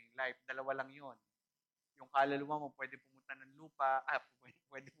everlasting life. Dalawa lang yon. Yung kaluluwa mo pwede pumunta ng lupa,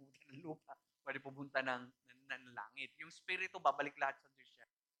 pwede pumunta ng lupa, pwede pumunta ng langit. Yung spirito, babalik lahat sa Diyos yan.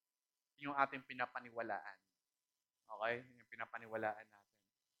 Yung ating pinapaniwalaan. Okay? Yung pinapaniwalaan natin.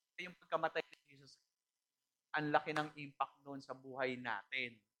 Yung pagkamatay ni Jesus, ang laki ng impact doon sa buhay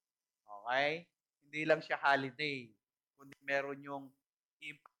natin. Okay? Hindi lang siya holiday, kundi meron yung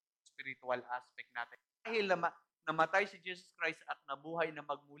impact spiritual aspect natin. Dahil namatay si Jesus Christ at nabuhay na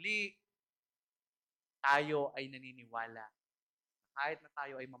magmuli, tayo ay naniniwala. Kahit na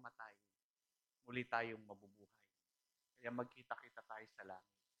tayo ay mamatay, muli tayong mabubuhay. Kaya magkita-kita tayo sa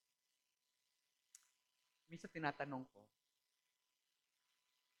langit. Minsan tinatanong ko,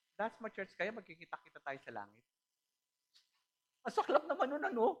 Dasma Church, kaya magkikita-kita tayo sa langit? Ang saklap naman nun,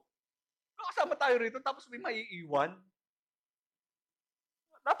 ano? Kakasama tayo rito, tapos may maiiwan.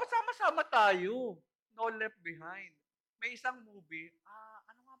 Dapat sama-sama tayo. No left behind. May isang movie.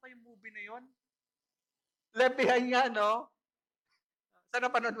 Ano nga ba yung movie na yon? Left behind nga, no? Sana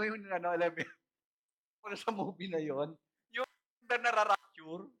napanood mo yung left behind? Kung sa movie na yon, yung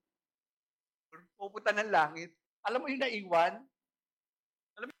nararapture, pupunta ng langit. Alam mo yung naiwan?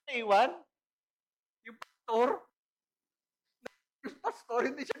 Alam mo yung naiwan? Yung pastor,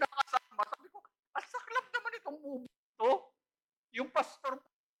 hindi siya nakasama. Sabi ko, saklap naman itong movie to. Yung pastor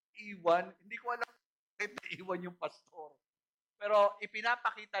iwan, hindi ko alam bakit naiwan yung pastor. Pero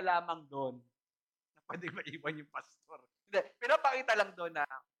ipinapakita lamang doon na pwede maiwan yung pastor. Hindi, pinapakita lang doon na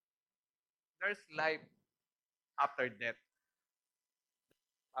there's life after death.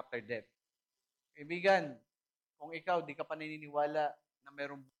 After death. Kaibigan, kung ikaw di ka pa naniniwala na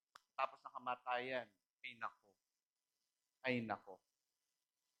merong tapos ng kamatayan, ay nako. Ay nako.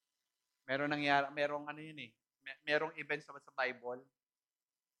 Merong event sa Bible.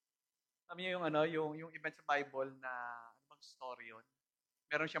 Alam niyo yung event sa Bible na ano bang story yun?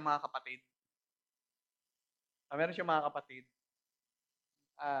 Meron siyang mga kapatid. Meron siyang mga kapatid.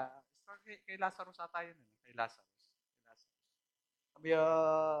 Kay Lazarus ata yun. Kay Lazarus. Sabi,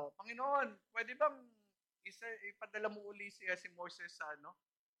 Panginoon, pwede bang ipadala mo uli si Moses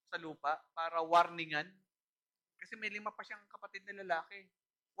sa lupa para warningan? Kasi may 5 pa siyang kapatid na lalaki.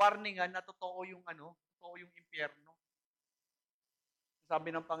 Warningan na totoo yung impyerno. Sabi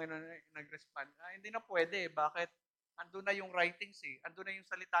ng Panginoon, nag-respond, hindi na pwede. Bakit? Andun na yung writings Andun na yung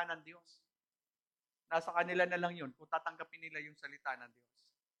salita ng Diyos. Nasa kanila na lang yun kung tatanggapin nila yung salita ng Diyos.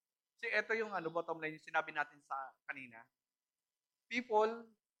 Kasi ito yung bottom line, yung sinabi natin sa kanina.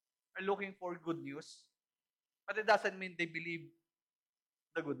 People are looking for good news, but it doesn't mean they believe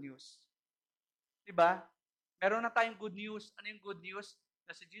the good news. Diba? Meron na tayong good news. Ano yung good news?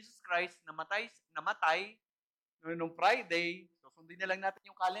 Na si Jesus Christ namatay nung Friday. So, sundin na lang natin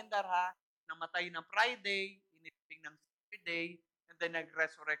yung calendar, ha? Namatay ng Friday, inilibing ng Saturday, and then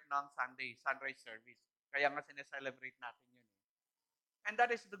nag-resurrect ng Sunday, sunrise service. Kaya nga sineselebrate natin yun. And that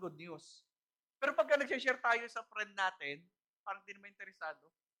is the good news. Pero pagka nag-share tayo sa friend natin, parang di naman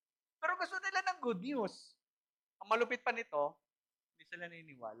interesado. Pero gusto nila ng good news. Ang malupit pa nito, hindi sila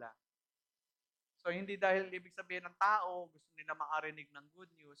naniniwala. So, hindi dahil ibig sabihin ng tao, gusto nila makarinig ng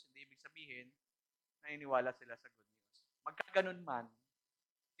good news, hindi ibig sabihin, naniniwala sila sa good news. Magkaganon man,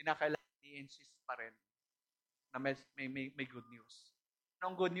 kinakailangan i-insist pa rin na may good news.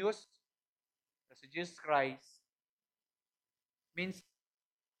 Anong good news? Kasi Jesus Christ means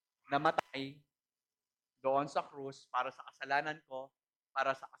namatay doon sa krus para sa kasalanan ko,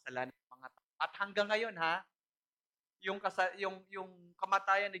 para sa kasalanan ng mga tao. At hanggang ngayon, yung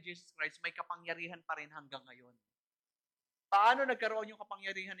kamatayan ni Jesus Christ, may kapangyarihan pa rin hanggang ngayon. Paano nagkaroon yung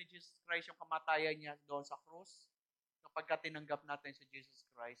kapangyarihan ni Jesus Christ, yung kamatayan niya doon sa krus? kapag tinanggap natin si Jesus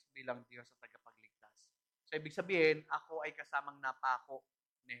Christ bilang Diyos at tagapagligtas. So, ibig sabihin, ako ay kasamang napako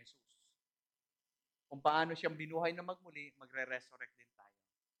ni Jesus. Kung paano siyang binuhay na magmuli, magre-resurrect din tayo.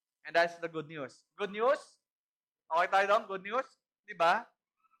 And that's the good news. Good news? Okay tayo doon? Good news? Di ba?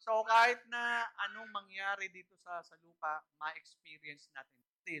 So, kahit na anong mangyari dito sa lupa, ma-experience natin.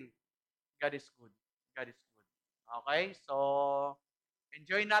 Still, God is good. God is good. Okay? So,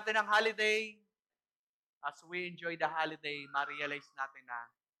 enjoy natin ang holiday. As we enjoy the holiday, ma-realize natin na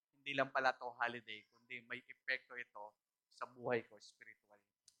hindi lang pala to holiday, kundi may epekto ito sa buhay ko spiritually.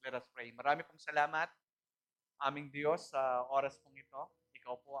 Let us pray. Marami pong salamat, aming Diyos, sa oras pong ito.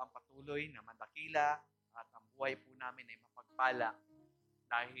 Ikaw po ang patuloy na mandakila at ang buhay po namin ay mapagpala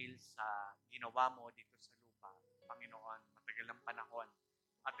dahil sa ginawa mo dito sa lupa, Panginoon, matagal ng panahon.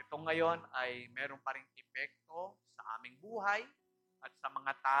 At ito ngayon ay meron pa ring epekto sa aming buhay at sa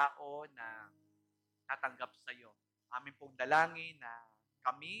mga tao na natanggap sa iyo. Amin pong dalangin na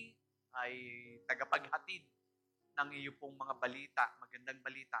kami ay tagapaghatid ng iyo pong mga balita, magandang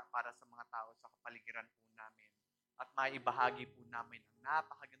balita para sa mga tao sa kapaligiran po namin. At maibahagi po namin ang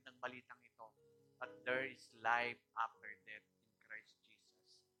napakagandang balitang ito that there is life after death in Christ Jesus.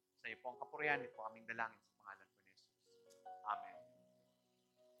 Sa iyo po ang kapurihan, ito aming dalangin sa pangalan ko.